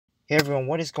Hey everyone,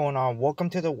 what is going on? Welcome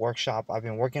to the workshop. I've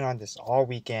been working on this all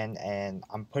weekend and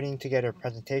I'm putting together a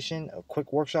presentation, a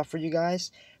quick workshop for you guys,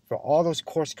 for all those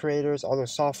course creators, all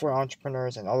those software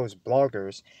entrepreneurs, and all those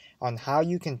bloggers on how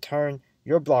you can turn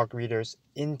your blog readers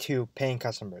into paying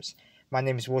customers. My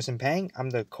name is Wilson Pang.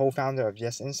 I'm the co-founder of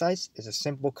YesInsights. It's a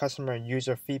simple customer and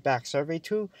user feedback survey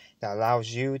tool that allows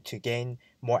you to gain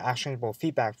more actionable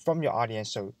feedback from your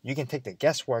audience so you can take the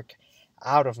guesswork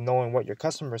out of knowing what your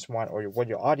customers want or what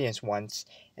your audience wants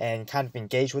and kind of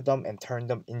engage with them and turn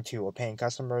them into a paying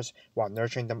customers while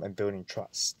nurturing them and building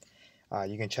trust.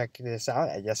 You can check this out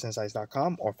at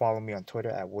yesinsights.com or follow me on Twitter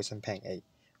at WilsonPang8.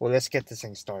 Well, let's get this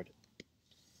thing started.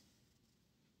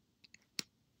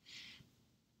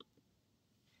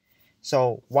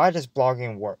 So, why does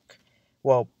blogging work?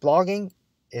 Well, blogging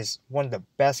is one of the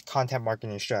best content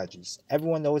marketing strategies.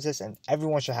 Everyone knows this, and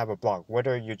everyone should have a blog,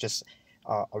 whether you're just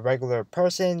a regular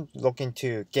person looking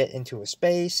to get into a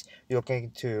space, you're looking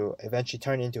to eventually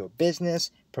turn into a business,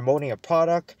 promoting a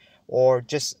product, or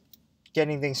just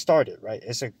getting things started, right?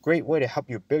 It's a great way to help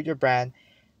you build your brand.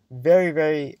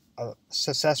 Very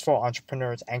successful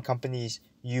entrepreneurs and companies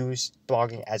use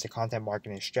blogging as a content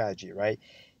marketing strategy, right?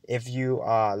 If you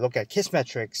look at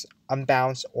Kissmetrics,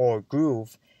 Unbounce, or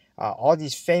Groove, all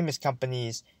these famous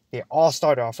companies, they all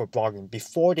started off with blogging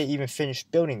before they even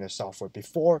finished building their software,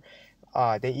 before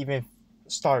they even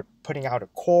start putting out a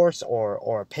course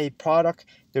or a paid product.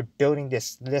 They're building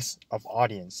this list of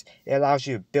audience. It allows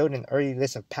you to build an early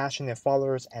list of passionate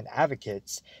followers and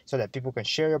advocates so that people can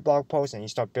share your blog post and you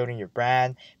start building your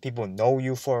brand. People know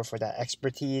you for that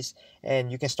expertise, and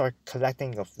you can start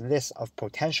collecting a list of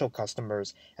potential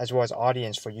customers as well as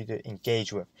audience for you to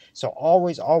engage with. So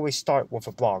always start with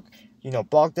a blog.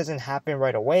 Blog doesn't happen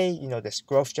right away. This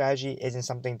growth strategy isn't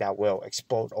something that will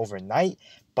explode overnight,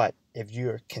 but if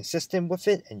you're consistent with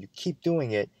it and you keep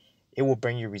doing it, it will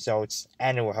bring you results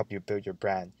and it will help you build your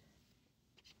brand.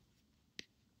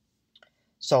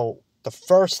 So the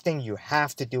first thing you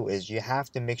have to do is you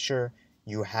have to make sure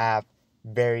you have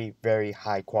very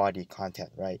high quality content,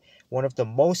 right? One of the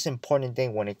most important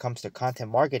thing when it comes to content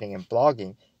marketing and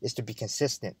blogging is to be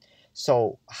consistent.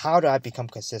 So how do I become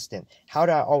consistent? How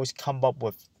do I always come up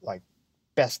with like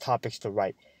best topics to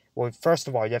write? Well, first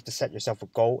of all, you have to set yourself a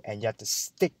goal and you have to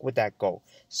stick with that goal.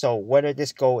 So whether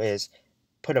this goal is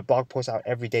put a blog post out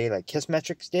every day like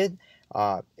Kissmetrics did,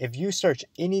 if you search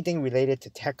anything related to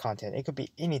tech content, it could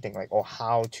be anything like,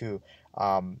 how to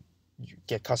um,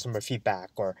 get customer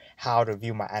feedback or how to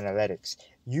view my analytics.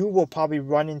 You will probably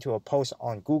run into a post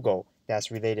on Google that's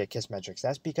related to Kissmetrics.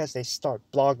 That's because they start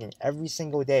blogging every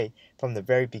single day from the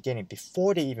very beginning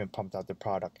before they even pumped out the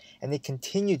product. And they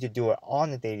continue to do it on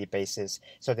a daily basis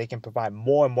so they can provide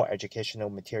more and more educational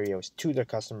materials to their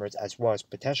customers as well as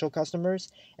potential customers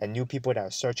and new people that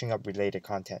are searching up related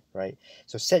content, right?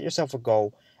 So set yourself a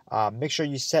goal. Make sure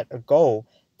you set a goal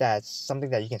that's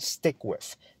something that you can stick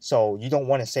with. So you don't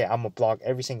want to say I'm a blog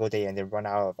every single day and then run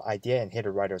out of idea and hit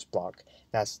a writer's block.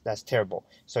 That's terrible.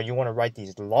 So you want to write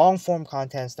these long form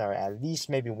contents that are at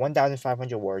least maybe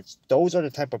 1,500 words. Those are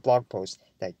the type of blog posts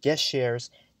that get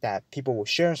shares, that people will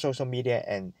share on social media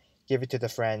and give it to the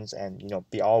friends and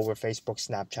be all over Facebook,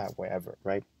 Snapchat, wherever,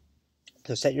 right?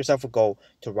 So set yourself a goal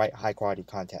to write high quality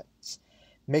content.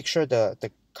 Make sure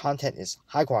the content is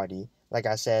high quality. Like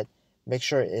I said, make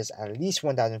sure it is at least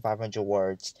 1,500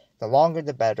 words. The longer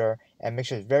the better, and make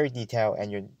sure it's very detailed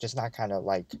and you're just not kind of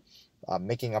like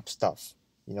making up stuff.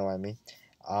 You know what I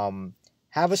mean?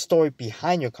 Have a story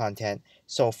behind your content.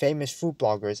 So famous food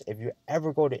bloggers, if you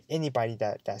ever go to anybody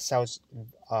that sells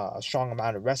a strong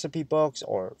amount of recipe books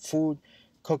or food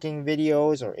cooking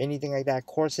videos or anything like that,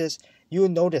 courses, you'll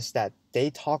notice that they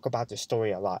talk about the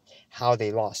story a lot. How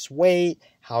they lost weight,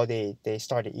 how they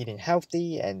started eating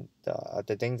healthy, and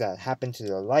the things that happened to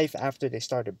their life after they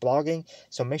started blogging.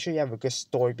 So make sure you have a good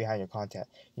story behind your content.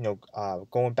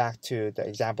 Going back to the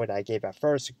example that I gave at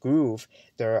first, Groove,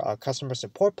 they're a customer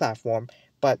support platform,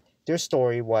 but their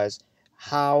story was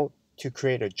how to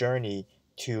create a journey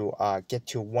to get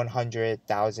to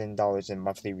 $100,000 in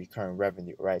monthly recurring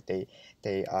revenue, right?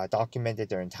 They documented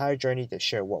their entire journey. They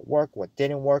share what worked, what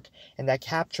didn't work, and that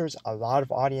captures a lot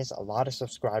of audience, a lot of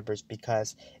subscribers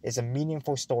because it's a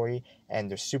meaningful story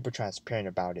and they're super transparent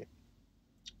about it.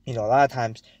 A lot of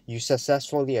times you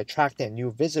successfully attract a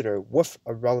new visitor with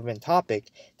a relevant topic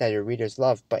that your readers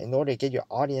love, but in order to get your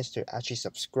audience to actually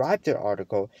subscribe to the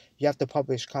article, you have to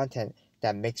publish content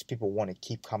that makes people want to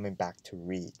keep coming back to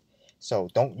read. So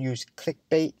don't use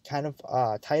clickbait kind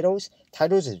of titles.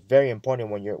 Titles is very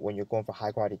important when you're going for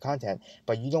high quality content,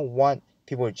 but you don't want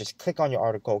people would just click on your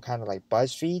article, kind of like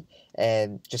BuzzFeed,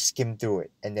 and just skim through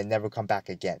it and then never come back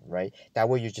again, right? That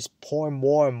way you're just pouring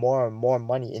more and more and more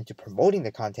money into promoting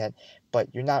the content,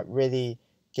 but you're not really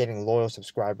getting loyal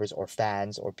subscribers or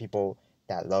fans or people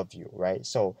that love you, right?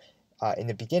 So in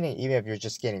the beginning, even if you're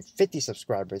just getting 50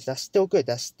 subscribers, that's still good.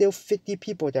 That's still 50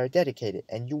 people that are dedicated,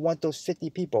 and you want those 50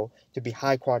 people to be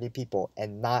high quality people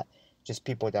and not just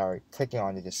people that are clicking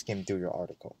on it to skim through your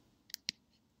article.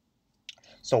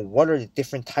 So what are the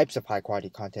different types of high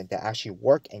quality content that actually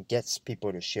work and gets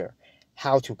people to share?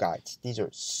 How-to guides. These are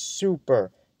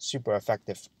super, super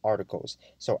effective articles.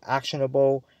 So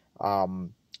actionable,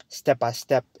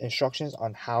 step-by-step instructions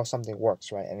on how something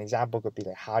works, right? An example could be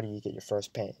like, how do you get your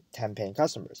first 10 paying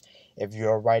customers? If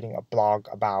you're writing a blog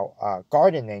about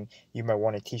gardening, you might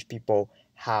want to teach people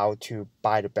how to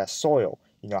buy the best soil.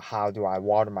 How do I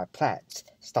water my plants?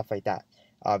 Stuff like that.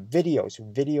 Videos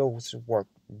work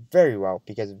very well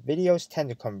because videos tend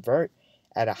to convert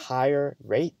at a higher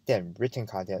rate than written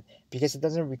content because it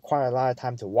doesn't require a lot of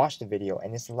time to watch the video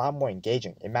and it's a lot more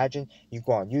engaging. Imagine you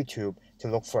go on YouTube to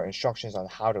look for instructions on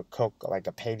how to cook like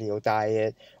a paleo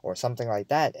diet or something like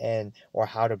that, or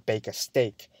how to bake a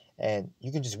steak, and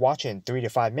you can just watch it in 3 to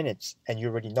 5 minutes and you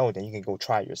already know that you can go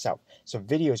try it yourself. So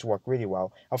videos work really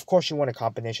well. Of course, you want a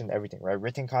combination of everything, right?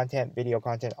 Written content, video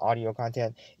content, audio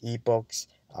content, ebooks,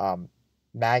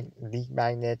 lead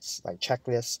magnets, like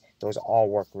checklists, those all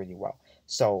work really well.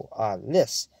 So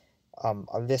lists,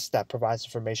 a list that provides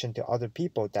information to other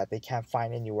people that they can't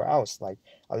find anywhere else, like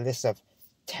a list of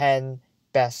 10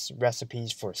 best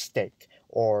recipes for steak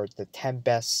or the 10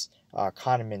 best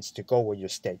condiments to go with your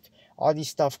steak. All these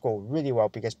stuff go really well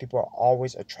because people are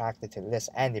always attracted to lists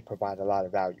and they provide a lot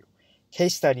of value.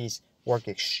 Case studies work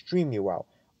extremely well.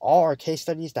 All our case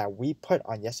studies that we put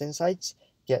on YesInsights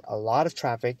get a lot of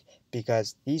traffic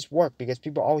because these work because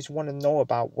people always want to know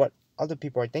about what other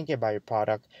people are thinking about your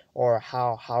product or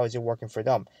how is it working for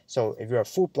them. So if you're a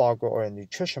food blogger or a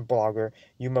nutrition blogger,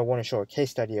 you might want to show a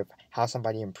case study of how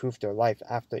somebody improved their life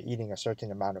after eating a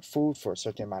certain amount of food for a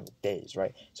certain amount of days,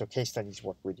 right? So case studies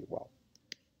work really well.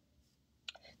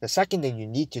 The second thing you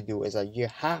need to do is that you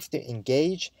have to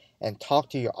engage and talk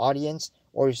to your audience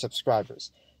or your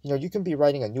subscribers. You can be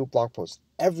writing a new blog post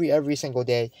every single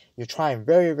day. You're trying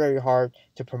very, very hard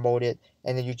to promote it,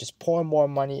 and then you just pour more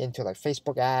money into like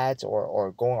Facebook ads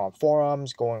or going on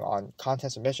forums, going on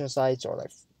content submission sites or like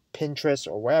Pinterest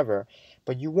or wherever,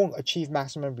 but you won't achieve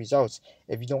maximum results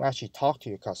if you don't actually talk to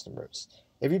your customers.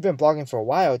 If you've been blogging for a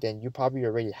while, then you probably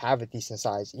already have a decent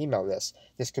sized email list.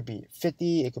 This could be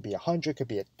 50, it could be 100, it could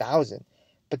be 1,000.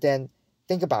 But then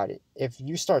think about it. If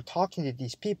you start talking to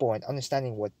these people and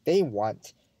understanding what they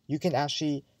want, you can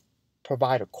actually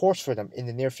provide a course for them in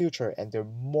the near future, and they're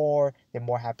more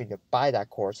happy to buy that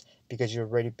course because you've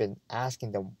already been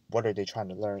asking them what are they trying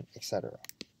to learn, etc.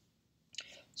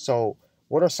 So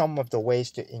what are some of the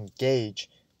ways to engage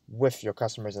with your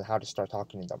customers and how to start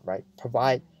talking to them, right?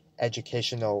 Provide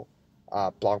educational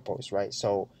blog posts, right?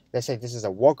 So let's say this is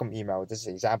a welcome email. This is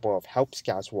an example of Help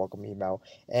Scout's welcome email.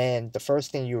 And the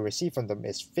first thing you receive from them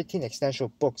is 15 essential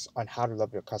books on how to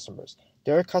love your customers.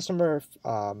 They're a customer,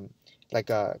 like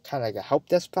a kind of like a help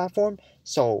desk platform.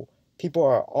 So people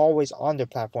are always on their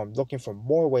platform looking for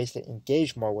more ways to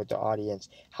engage more with their audience,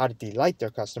 how to delight their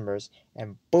customers,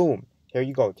 and boom, here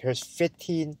you go. Here's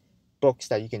 15 books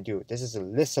that you can do. This is a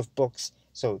list of books,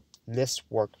 so lists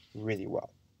work really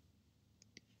well.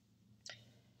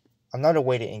 Another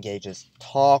way to engage is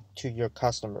talk to your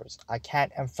customers. I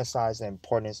can't emphasize the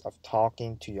importance of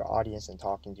talking to your audience and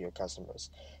talking to your customers.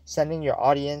 Sending your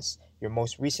audience your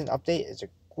most recent update is a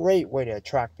great way to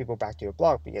attract people back to your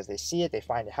blog because they see it, they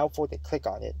find it helpful, they click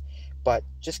on it. But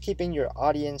just keeping your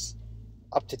audience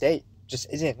up to date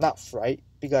just isn't enough, right?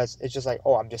 Because it's just like,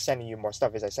 oh, I'm just sending you more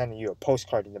stuff. It's like sending you a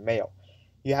postcard in the mail.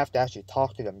 You have to actually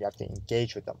talk to them. You have to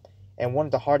engage with them. And one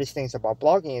of the hardest things about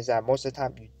blogging is that most of the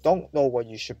time you don't know what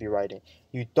you should be writing.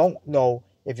 You don't know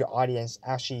if your audience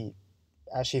actually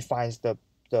finds the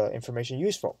information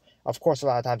useful. Of course, a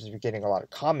lot of times if you're getting a lot of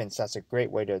comments, that's a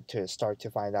great way to start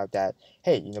to find out that,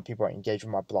 hey, people are engaged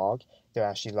with my blog. They're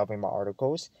actually loving my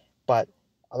articles. But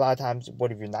a lot of times,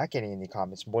 what if you're not getting any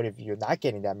comments? What if you're not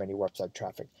getting that many website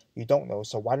traffic? You don't know.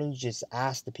 So why don't you just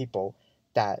ask the people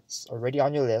that's already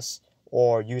on your list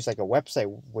or use like a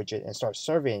website widget and start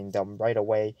surveying them right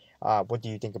away. What do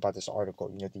you think about this article?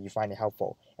 Do you find it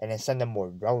helpful? And then send them more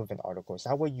relevant articles.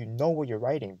 That way you know what you're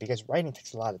writing because writing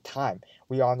takes a lot of time.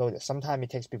 We all know that sometimes it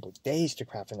takes people days to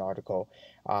craft an article.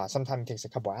 Sometimes it takes a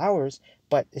couple hours,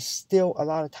 but it's still a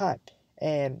lot of time.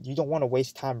 And you don't want to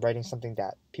waste time writing something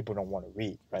that people don't want to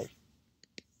read, right?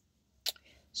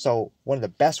 So one of the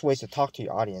best ways to talk to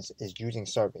your audience is using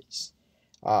surveys.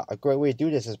 A great way to do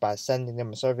this is by sending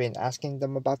them a survey and asking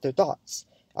them about their thoughts.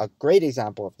 A great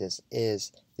example of this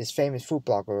is this famous food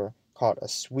blogger called a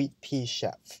Sweet Pea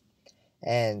Chef.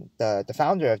 And the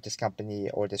founder of this company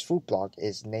or this food blog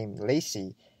is named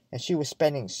Lacey, and she was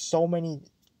spending so many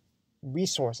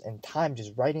resource and time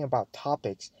just writing about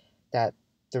topics that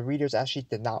the readers actually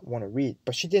did not want to read,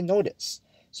 but she didn't notice.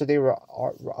 So they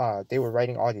were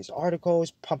writing all these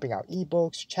articles, pumping out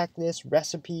ebooks, checklists,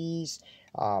 recipes,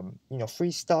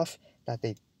 free stuff that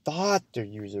they thought their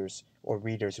users or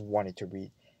readers wanted to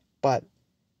read, but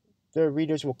their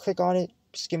readers will click on it,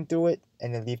 skim through it,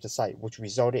 and then leave the site, which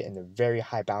resulted in a very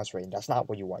high bounce rate. And that's not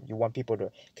what you want. You want people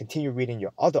to continue reading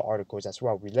your other articles as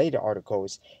well, related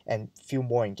articles, and feel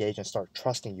more engaged and start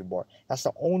trusting you more. That's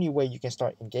the only way you can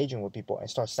start engaging with people and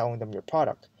start selling them your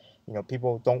product.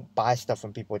 People don't buy stuff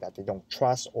from people that they don't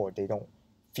trust or they don't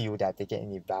feel that they get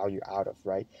any value out of,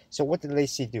 right? So what did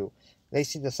Lacey do?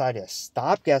 Lacey decided to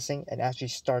stop guessing and actually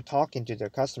start talking to their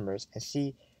customers and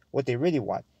see what they really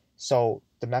want. So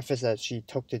the methods that she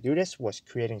took to do this was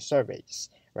creating surveys,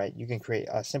 right? You can create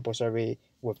a simple survey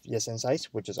with YesInsights,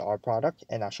 which is our product,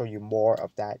 and I'll show you more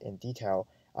of that in detail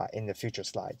in the future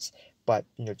slides. But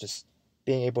just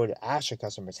being able to ask your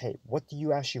customers, hey, what do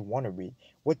you actually want to read?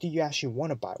 What do you actually want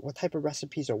to buy? What type of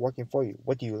recipes are working for you?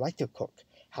 What do you like to cook?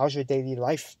 How's your daily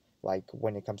life like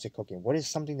when it comes to cooking? What is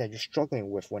something that you're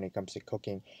struggling with when it comes to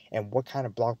cooking? And what kind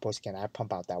of blog post can I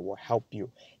pump out that will help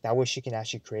you? That way she can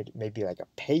actually create maybe like a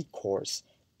paid course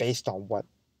based on what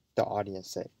the audience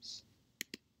says.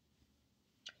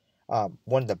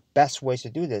 One of the best ways to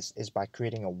do this is by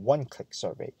creating a one-click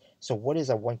survey. So what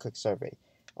is a one-click survey?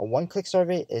 A one-click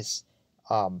survey is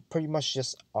pretty much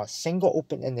just a single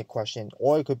open-ended question,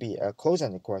 or it could be a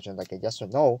closed-ended question like a yes or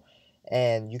no,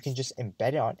 and you can just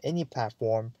embed it on any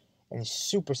platform, and it's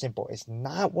super simple. It's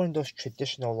not one of those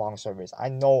traditional long surveys. I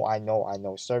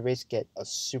know. Surveys get a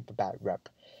super bad rep.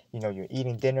 You're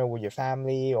eating dinner with your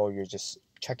family, or you're just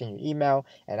checking your email,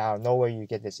 and out of nowhere you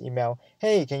get this email,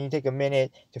 hey, can you take a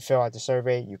minute to fill out the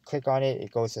survey? You click on it,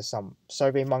 it goes to some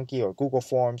Survey Monkey or Google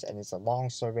Forms, and it's a long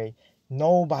survey.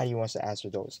 Nobody wants to answer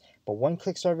those. But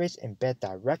one-click surveys embed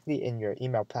directly in your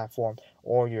email platform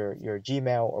or your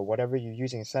Gmail or whatever you're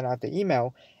using to send out the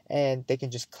email, and they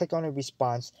can just click on a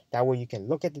response. That way you can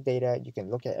look at the data, you can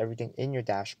look at everything in your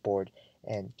dashboard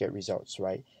and get results,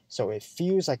 right? So it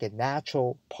feels like a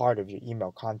natural part of your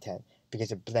email content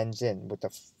because it blends in with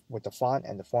the font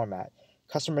and the format.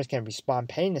 Customers can respond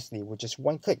painlessly with just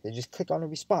one click. They just click on a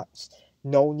response.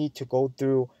 No need to go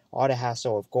through all the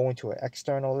hassle of going to an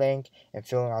external link and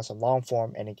filling out some long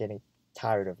form and then getting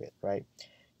tired of it, right?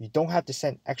 You don't have to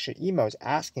send extra emails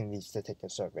asking these to take a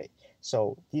survey.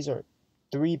 So these are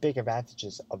three big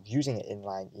advantages of using an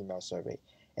inline email survey.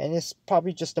 And it's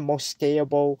probably just the most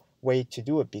scalable way to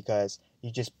do it because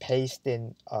you just paste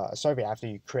in a survey after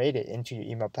you create it into your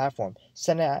email platform,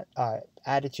 send it,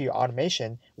 add it to your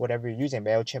automation, whatever you're using,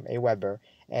 MailChimp, Aweber,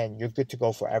 and you're good to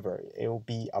go forever. It will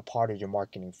be a part of your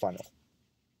marketing funnel.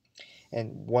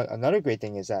 And another great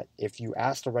thing is that if you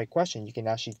ask the right question, you can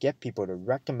actually get people to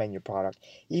recommend your product,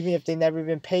 even if they never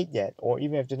been paid yet, or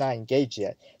even if they're not engaged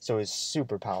yet. So it's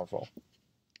super powerful.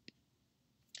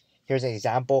 Here's an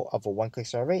example of a one-click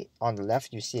survey. On the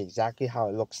left, you see exactly how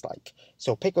it looks like.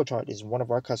 So PickleChart is one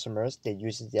of our customers. They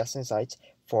use YesInsights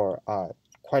for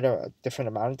quite a different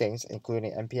amount of things,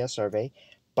 including NPS survey.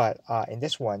 But in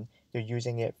this one, they're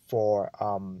using it for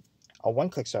a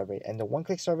one-click survey. And the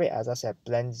one-click survey, as I said,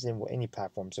 blends in with any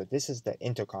platform. So this is the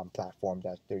intercom platform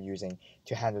that they're using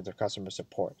to handle their customer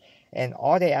support. And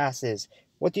all they ask is,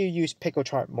 what do you use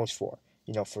PickleChart most for?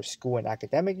 For school and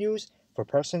academic use, for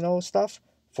personal stuff,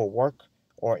 for work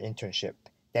or internship.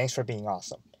 Thanks for being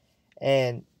awesome.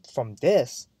 And from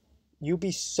this, you'll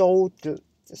be so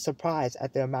surprised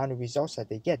at the amount of results that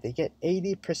they get. They get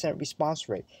 80% response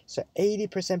rate. So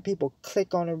 80% people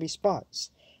click on a response.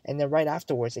 And then right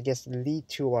afterwards, it gets lead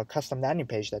to a custom landing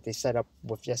page that they set up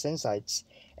with YesInsights,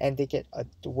 and they get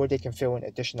where they can fill in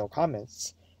additional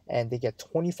comments, and they get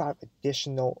 25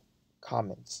 additional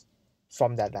comments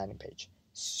from that landing page.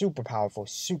 Super powerful,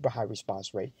 super high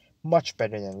response rate, much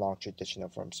better than long traditional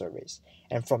form surveys.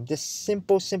 And from this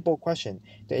simple question,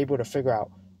 they're able to figure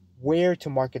out where to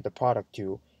market the product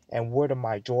to and where the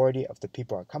majority of the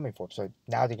people are coming from. So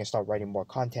now they can start writing more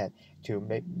content to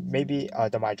maybe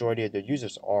the majority of the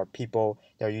users are people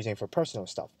that are using for personal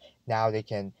stuff. Now they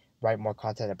can write more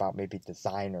content about maybe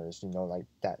designers, like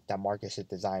that markets to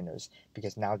designers,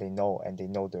 because now they know and they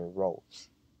know their roles.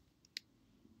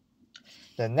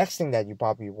 The next thing that you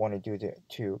probably want to do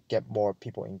to get more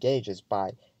people engaged is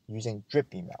by using drip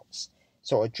emails.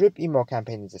 So a drip email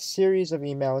campaign is a series of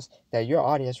emails that your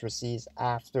audience receives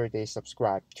after they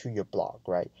subscribe to your blog,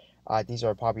 right? These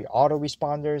are probably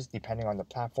autoresponders depending on the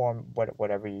platform,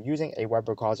 whatever you're using.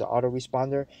 Aweber calls it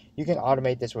autoresponder. You can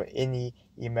automate this with any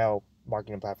email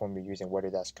marketing platform you're using, whether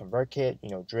that's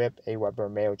ConvertKit, Drip, Aweber,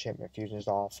 MailChimp,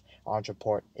 Infusionsoft,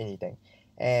 Entreport, anything.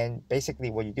 And basically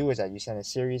what you do is that you send a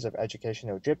series of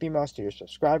educational drip emails to your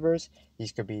subscribers.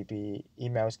 These could be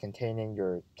emails containing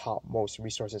your top most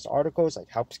resources articles like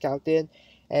Help Scout did.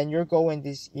 And your goal in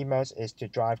these emails is to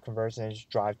drive conversions,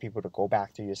 drive people to go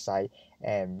back to your site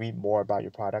and read more about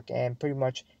your product, and pretty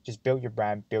much just build your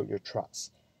brand, build your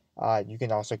trust. You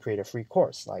can also create a free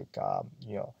course like,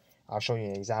 I'll show you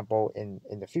an example in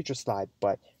the future slide,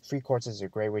 but free courses is a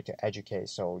great way to educate.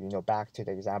 So, back to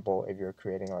the example, if you're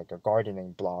creating like a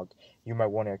gardening blog, you might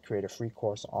want to create a free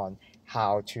course on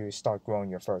how to start growing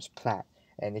your first plant.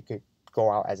 And it could go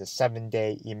out as a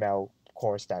 7-day email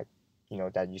course that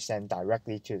you send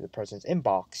directly to the person's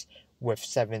inbox with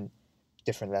 7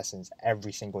 different lessons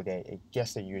every single day. It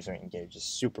gets the user engaged. It's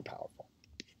super powerful.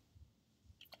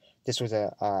 This was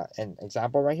an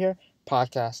example right here.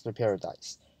 Podcaster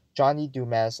Paradise. Johnny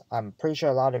Dumas. I'm pretty sure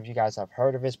a lot of you guys have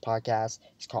heard of his podcast.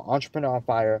 It's called Entrepreneur on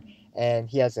Fire, and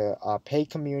he has a paid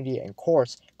community and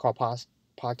course called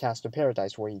Podcaster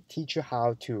Paradise, where he teaches you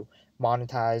how to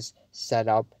monetize, set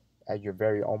up your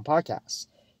very own podcast.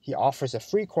 He offers a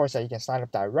free course that you can sign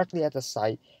up directly at the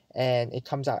site, and it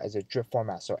comes out as a drip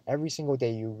format. So every single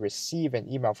day you receive an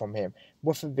email from him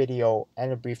with a video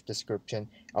and a brief description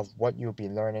of what you'll be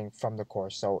learning from the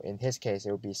course. So in his case,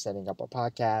 it will be setting up a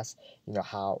podcast,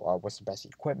 how what's the best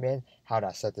equipment, how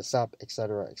to set this up,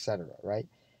 etc., right?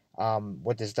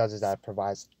 What this does is that it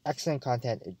provides excellent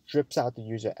content. It drips out the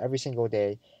user every single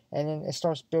day, and then it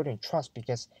starts building trust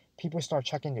because people start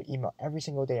checking their email every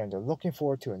single day and they're looking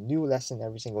forward to a new lesson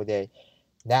every single day.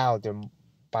 Now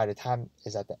by the time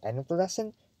is at the end of the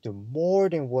lesson, they're more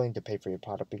than willing to pay for your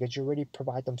product because you already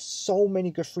provide them so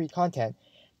many good free content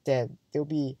that they'll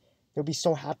be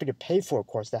so happy to pay for a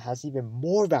course that has even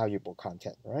more valuable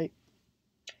content, right?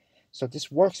 So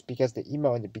this works because the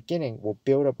email in the beginning will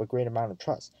build up a great amount of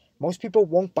trust. Most people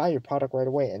won't buy your product right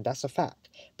away, and that's a fact,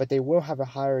 but they will have a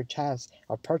higher chance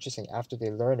of purchasing after they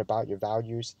learn about your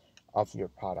values of your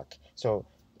product. So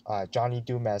Johnny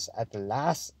Dumas at the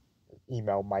last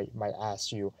email might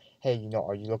ask you, hey,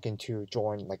 are you looking to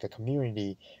join like a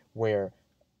community where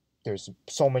there's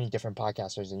so many different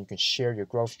podcasters and you can share your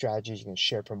growth strategies, you can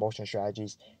share promotion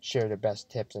strategies, share the best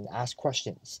tips, and ask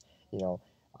questions.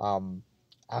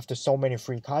 After so many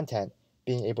free content,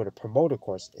 being able to promote a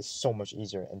course is so much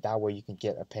easier, and that way you can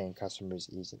get a paying customers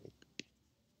easily.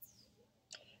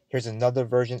 Here's another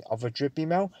version of a drip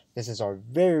email. This is our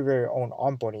very, very own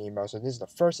onboarding email. So this is the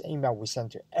first email we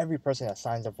send to every person that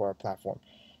signs up for our platform.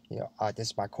 This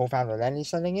is my co-founder Lenny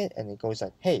sending it, and it goes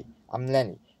like, hey, I'm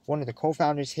Lenny, one of the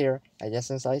co-founders here at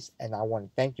YesInsights, and I want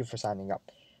to thank you for signing up.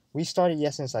 We started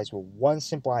YesInsights with one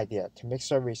simple idea: to make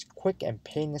surveys quick and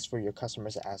painless for your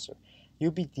customers to answer. You'll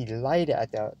be delighted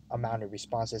at the amount of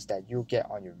responses that you'll get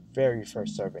on your very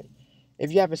first survey.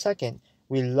 If you have a second,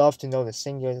 we'd love to know the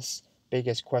single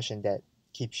biggest question that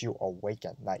keeps you awake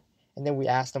at night. And then we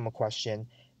ask them a question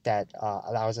that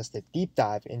allows us to deep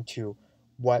dive into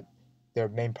what their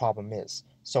main problem is.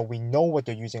 So we know what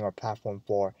they're using our platform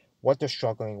for, what they're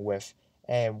struggling with,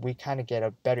 and we kind of get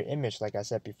a better image, like I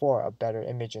said before, a better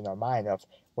image in our mind of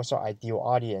what's our ideal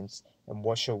audience and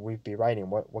what should we be writing,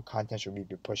 what content should we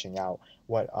be pushing out,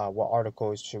 what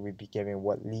articles should we be giving,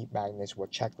 what lead magnets,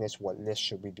 what checklists, what lists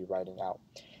should we be writing out.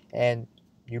 And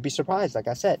you'd be surprised, like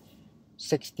I said,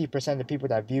 60% of the people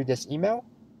that view this email,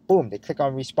 boom, they click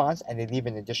on response and they leave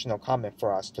an additional comment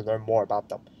for us to learn more about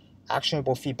them.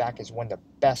 Actionable feedback is one of the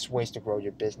best ways to grow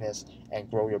your business and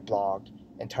grow your blog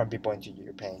and turn people into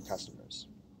your paying customers.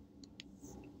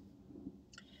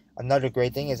 Another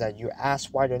great thing is that you ask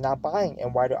why they're not buying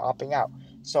and why they're opting out.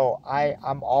 So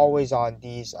I'm always on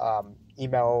these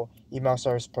email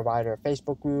service provider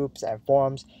Facebook groups and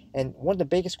forums, and one of the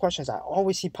biggest questions I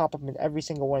always see pop up in every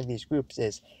single one of these groups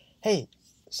is, hey,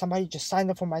 somebody just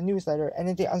signed up for my newsletter and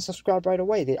then they unsubscribe right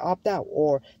away, they opt out,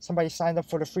 or somebody signed up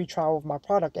for the free trial of my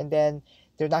product and then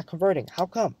they're not converting. How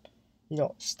come?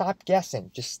 Stop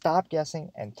guessing. Just stop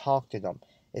guessing and talk to them.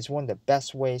 It's one of the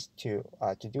best ways to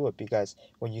do it, because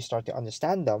when you start to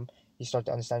understand them, you start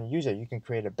to understand the user. You can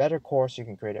create a better course, you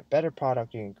can create a better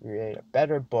product, you can create a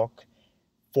better book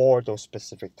for those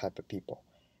specific type of people.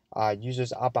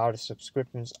 Users opt out of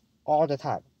subscriptions all the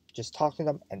time. Just talk to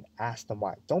them and ask them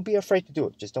why. Don't be afraid to do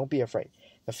it. Just don't be afraid.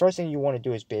 the first thing you want to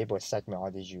do is be able to segment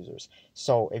all these users.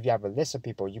 So if you have a list of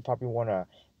people, you probably want to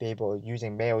be able,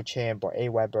 using MailChimp or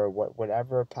Aweber or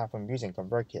whatever platform you're using,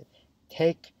 ConvertKit,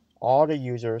 take all the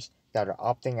users that are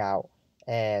opting out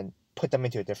and put them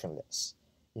into a different list.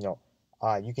 You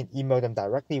can email them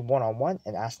directly one-on-one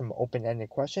and ask them an open-ended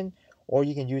question, or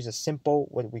you can use a simple,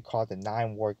 what we call the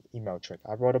 9-word email trick.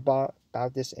 I wrote about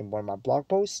this in one of my blog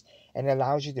posts, and it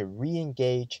allows you to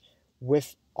re-engage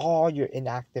with all your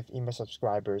inactive email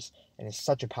subscribers, and it's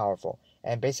such a powerful.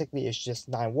 And basically, it's just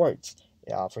 9 words.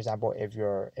 For example, if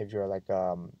you're like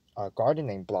a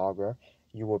gardening blogger,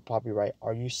 you would probably write,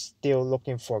 "Are you still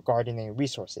looking for gardening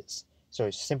resources?" So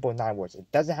it's simple 9 words.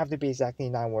 It doesn't have to be exactly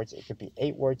 9 words. It could be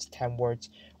 8 words, 10 words.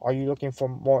 Are you looking for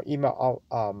more email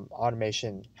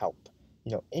automation help?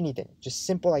 Anything. Just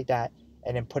simple like that,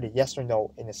 and then put a yes or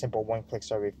no in a simple one-click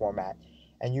survey format.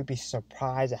 And you'd be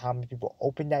surprised at how many people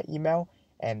open that email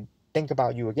and think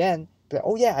about you again. But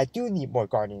oh yeah, I do need more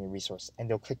gardening resource, and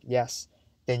they'll click yes.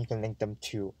 Then you can link them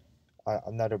to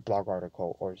another blog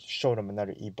article or show them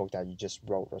another ebook that you just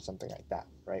wrote or something like that,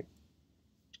 right?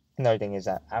 Another thing is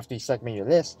that after you segment your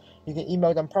list, you can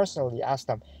email them personally, ask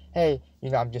them, "Hey,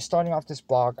 I'm just starting off this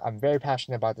blog. I'm very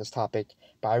passionate about this topic,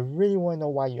 but I really want to know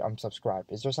why you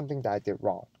unsubscribed. Is there something that I did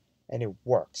wrong?" And it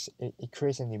works. It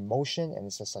creates an emotion, and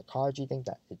it's a psychology thing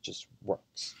that it just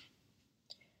works.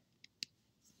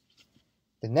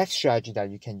 The next strategy that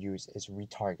you can use is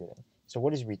retargeting. So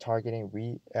what is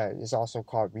retargeting? It's also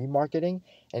called remarketing,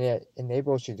 and it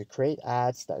enables you to create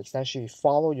ads that essentially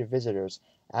follow your visitors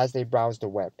as they browse the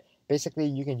web. Basically,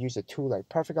 you can use a tool like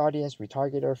Perfect Audience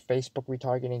Retargeter, Facebook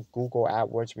retargeting, Google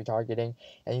AdWords retargeting,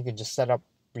 and you can just set up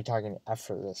retargeting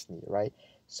effortlessly, right?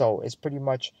 So it's pretty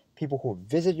much people who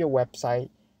visit your website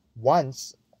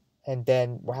once, and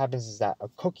then what happens is that a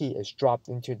cookie is dropped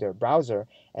into their browser,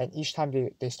 and each time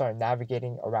they start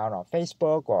navigating around on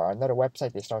Facebook or another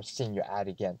website, they start seeing your ad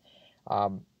again.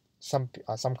 Some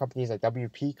companies like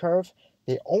WP Curve,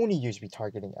 they only use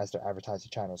retargeting as their advertising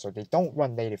channel. So they don't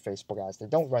run native Facebook ads, they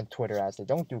don't run Twitter ads, they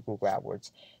don't do Google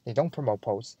AdWords, they don't promote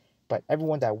posts. But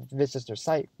everyone that visits their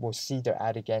site will see their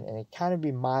ad again, and it kind of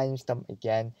reminds them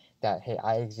again that, hey,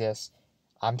 I exist.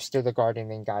 I'm still the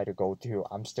gardening guy to go to.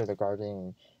 I'm still the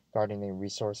gardening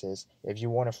resources. If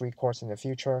you want a free course in the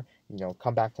future,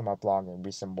 come back to my blog and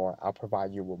read some more. I'll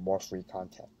provide you with more free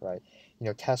content, right?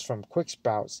 Tests from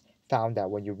QuickSprouts found that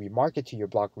when you remarket to your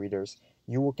blog readers,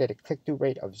 you will get a click-through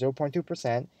rate of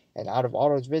 0.2%, and out of all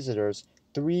those visitors,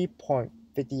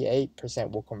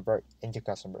 3.58% will convert into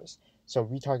customers. So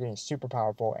retargeting is super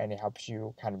powerful, and it helps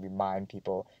you kind of remind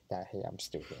people that, hey, I'm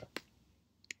still here.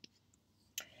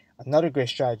 Another great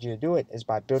strategy to do it is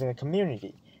by building a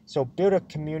community. So build a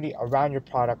community around your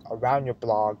product, around your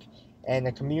blog, and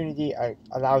the community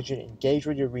allows you to engage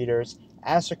with your readers,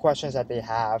 answer questions that they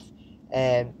have,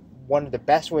 and one of the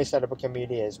best ways to set up a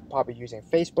community is probably using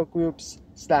Facebook groups,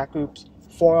 Slack groups,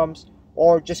 forums,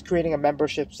 or just creating a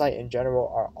membership site in general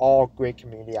are all great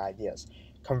community ideas.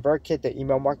 ConvertKit, the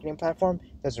email marketing platform,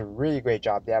 does a really great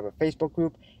job. They have a Facebook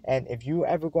group, and if you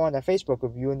ever go on that Facebook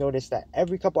group, you will notice that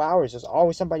every couple hours there's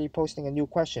always somebody posting a new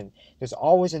question. There's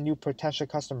always a new potential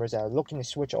customers that are looking to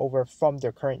switch over from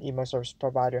their current email service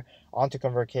provider onto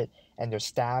ConvertKit, and their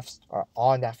staffs are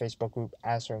on that Facebook group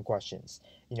answering questions.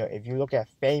 If you look at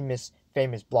famous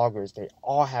bloggers, they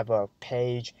all have a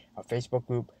page, a Facebook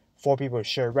group for people to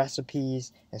share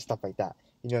recipes and stuff like that.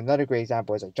 Another great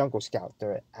example is like Jungle Scout,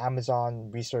 the Amazon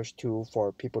research tool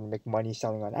for people to make money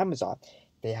selling on Amazon.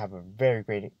 They have a very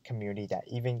great community that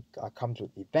even comes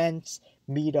with events,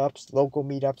 meetups, local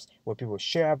meetups, where people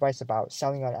share advice about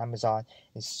selling on Amazon.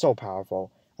 It's so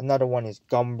powerful. Another one is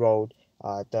Gumroad,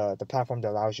 the platform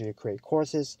that allows you to create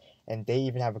courses, and they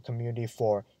even have a community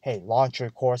for, hey, launch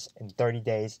your course in 30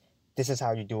 days. This is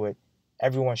how you do it.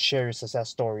 Everyone share your success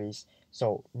stories.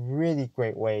 So really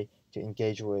great way to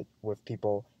engage with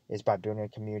people is by building a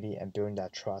community and building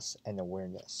that trust and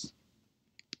awareness.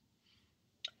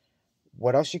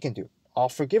 What else you can do?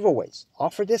 Offer giveaways,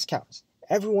 offer discounts.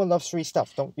 Everyone loves free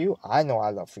stuff, don't you? I know I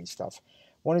love free stuff.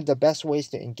 One of the best ways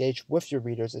to engage with your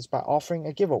readers is by offering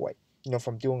a giveaway.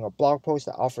 From doing a blog post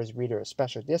that offers readers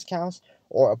special discounts,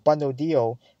 or a bundle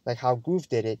deal like how Groove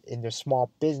did it in their small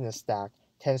business stack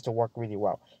tends to work really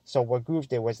well. So what Groove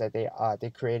did was that they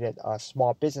created a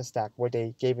small business stack where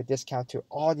they gave a discount to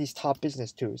all these top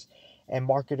business tools, and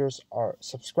marketers are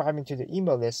subscribing to the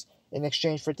email list in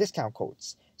exchange for discount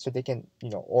codes, so they can,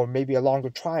 or maybe a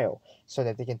longer trial, so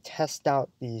that they can test out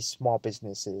these small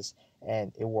businesses,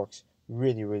 and it works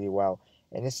really, really well.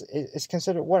 And it's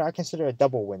considered what I consider a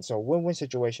double win. So win-win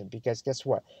situation, because guess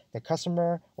what? The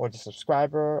customer or the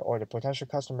subscriber or the potential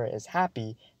customer is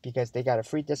happy because they got a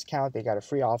free discount, they got a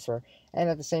free offer, and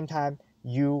at the same time,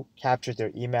 you captured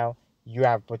their email. You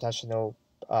have potential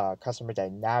customer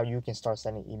that now you can start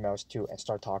sending emails to and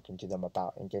start talking to them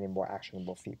about and getting more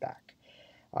actionable feedback.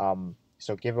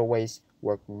 So giveaways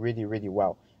work really, really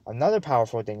well. Another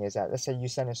powerful thing is that, let's say you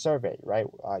send a survey, right?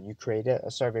 You created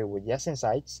a survey with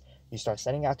YesInsights. You start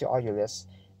sending out to all your lists.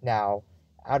 Now,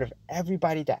 out of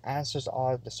everybody that answers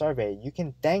all of the survey, you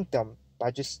can thank them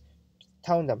by just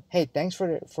telling them, "Hey, thanks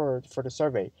for the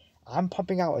survey. I'm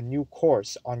pumping out a new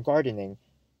course on gardening.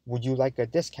 Would you like a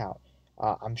discount?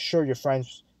 I'm sure your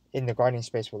friends in the gardening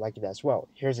space will like it as well.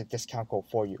 Here's a discount code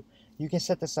for you." You can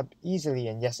set this up easily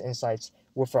in YesInsights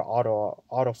with our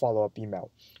auto follow up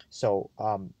email. So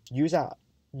use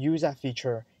that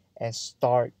feature and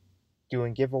start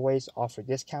doing giveaways, offer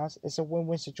discounts. It's a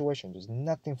win-win situation. There's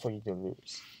nothing for you to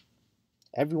lose.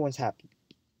 Everyone's happy.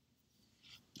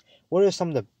 What are some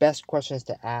of the best questions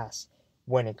to ask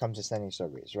when it comes to sending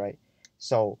surveys, right?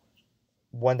 So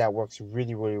one that works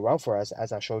really, really well for us,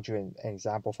 as I showed you in an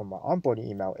example from our onboarding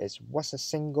email, is what's the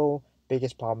single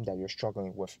biggest problem that you're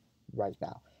struggling with right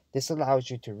now? This allows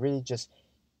you to really just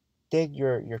dig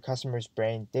your customer's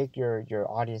brain, dig your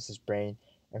audience's brain,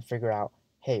 and figure out,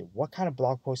 hey, what kind of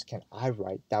blog post can I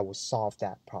write that will solve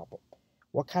that problem?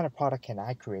 What kind of product can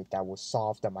I create that will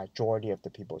solve the majority of the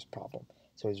people's problem?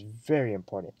 So it's very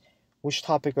important. Which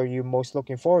topic are you most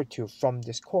looking forward to from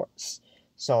this course?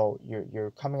 So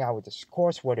you're coming out with this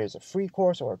course, whether it's a free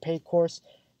course or a paid course.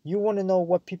 You want to know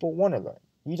what people want to learn.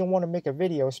 You don't want to make a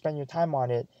video, spend your time on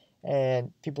it,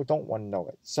 and people don't want to know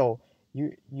it. So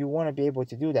you want to be able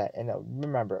to do that. And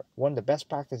remember, one of the best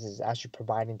practices is actually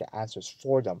providing the answers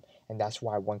for them, and that's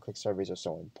why one-click surveys are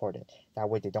so important. That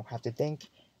way they don't have to think.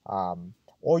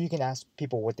 Or you can ask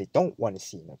people what they don't want to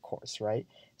see in a course, right?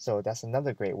 So that's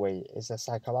another great way. It's a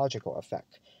psychological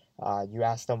effect. You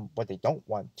ask them what they don't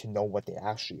want to know what they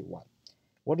actually want.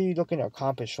 What are you looking to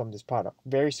accomplish from this product?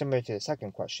 Very similar to the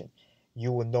second question.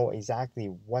 You will know exactly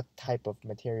what type of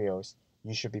materials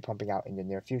you should be pumping out in the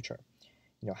near future.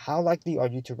 How likely are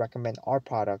you to recommend our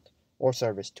product or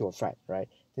service to a friend, right?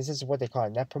 This is what they call a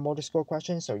net promoter score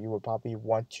question. So you would probably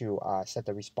want to set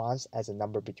the response as a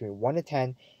number between 1 to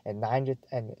 10, and 9 to,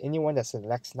 and anyone that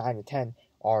selects 9 to 10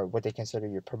 are what they consider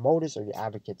your promoters or your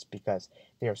advocates, because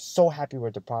they are so happy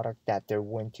with the product that they're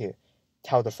willing to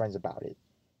tell their friends about it.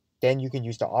 Then you can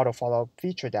use the auto follow up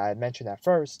feature that I mentioned at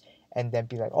first, and then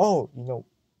be like, "Oh,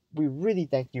 we really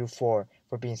thank you for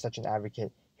being such an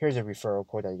advocate. Here's a referral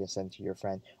code that you can send to your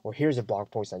friend, or here's a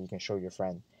blog post that you can show your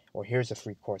friend, or here's a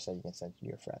free course that you can send to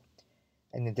your friend."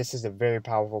 And then this is a very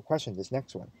powerful question, this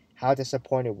next one. How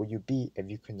disappointed would you be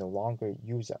if you could no longer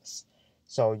use us?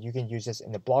 So you can use this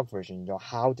in the blog version.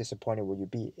 How disappointed would you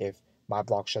be if my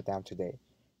blog shut down today?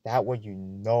 That way you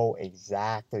know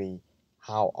exactly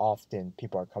how often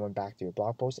people are coming back to your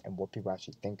blog post and what people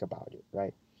actually think about it,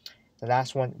 right? The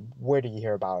last one, where did you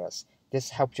hear about us? This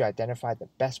helps you identify the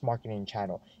best marketing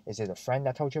channel. Is it a friend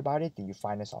that told you about it? Did you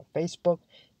find us on Facebook?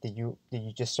 Did you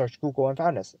just search Google and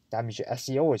found us? That means your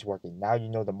SEO is working. Now you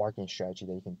know the marketing strategy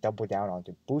that you can double down on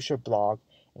to boost your blog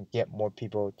and get more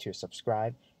people to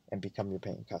subscribe and become your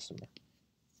paying customer.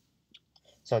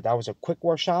 So that was a quick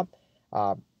workshop.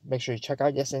 Make sure you check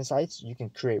out YesInsights. You can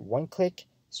create one-click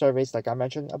surveys like I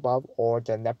mentioned above, or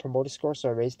the Net Promoter Score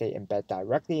surveys. They embed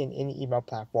directly in any email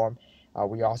platform.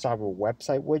 We also have a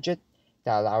website widget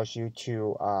that allows you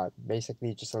to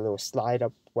basically just a little slide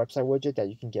up website widget that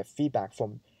you can get feedback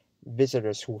from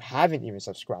visitors who haven't even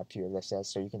subscribed to your list yet,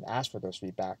 so you can ask for those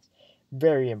feedbacks.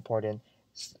 Very important.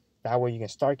 That way you can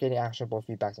start getting actionable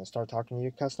feedbacks and start talking to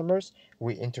your customers.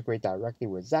 We integrate directly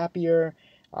with Zapier,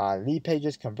 Lead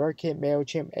Pages, ConvertKit,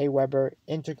 MailChimp, Aweber,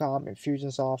 Intercom,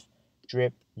 Infusionsoft,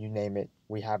 Drip, you name it.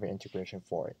 We have an integration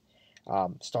for it.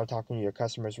 Start talking to your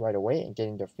customers right away and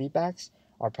getting their feedbacks.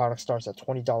 Our product starts at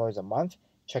 $20 a month.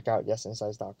 Check out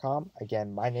YesInsights.com.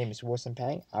 Again, my name is Wilson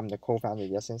Pang. I'm the co-founder of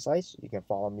YesInsights. You can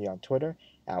follow me on Twitter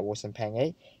at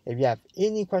WilsonPang8. If you have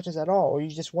any questions at all, or you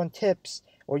just want tips,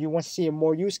 or you want to see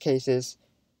more use cases,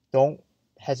 don't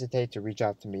hesitate to reach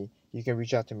out to me. You can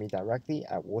reach out to me directly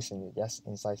at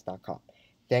WilsonYesInsights.com.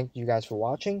 Thank you guys for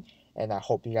watching, and I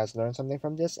hope you guys learned something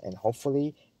from this, and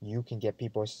hopefully you can get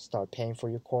people to start paying for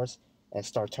your course and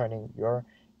start turning your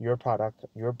product,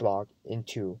 your blog,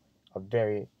 into a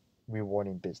very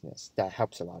rewarding business that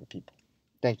helps a lot of people.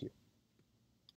 Thank you.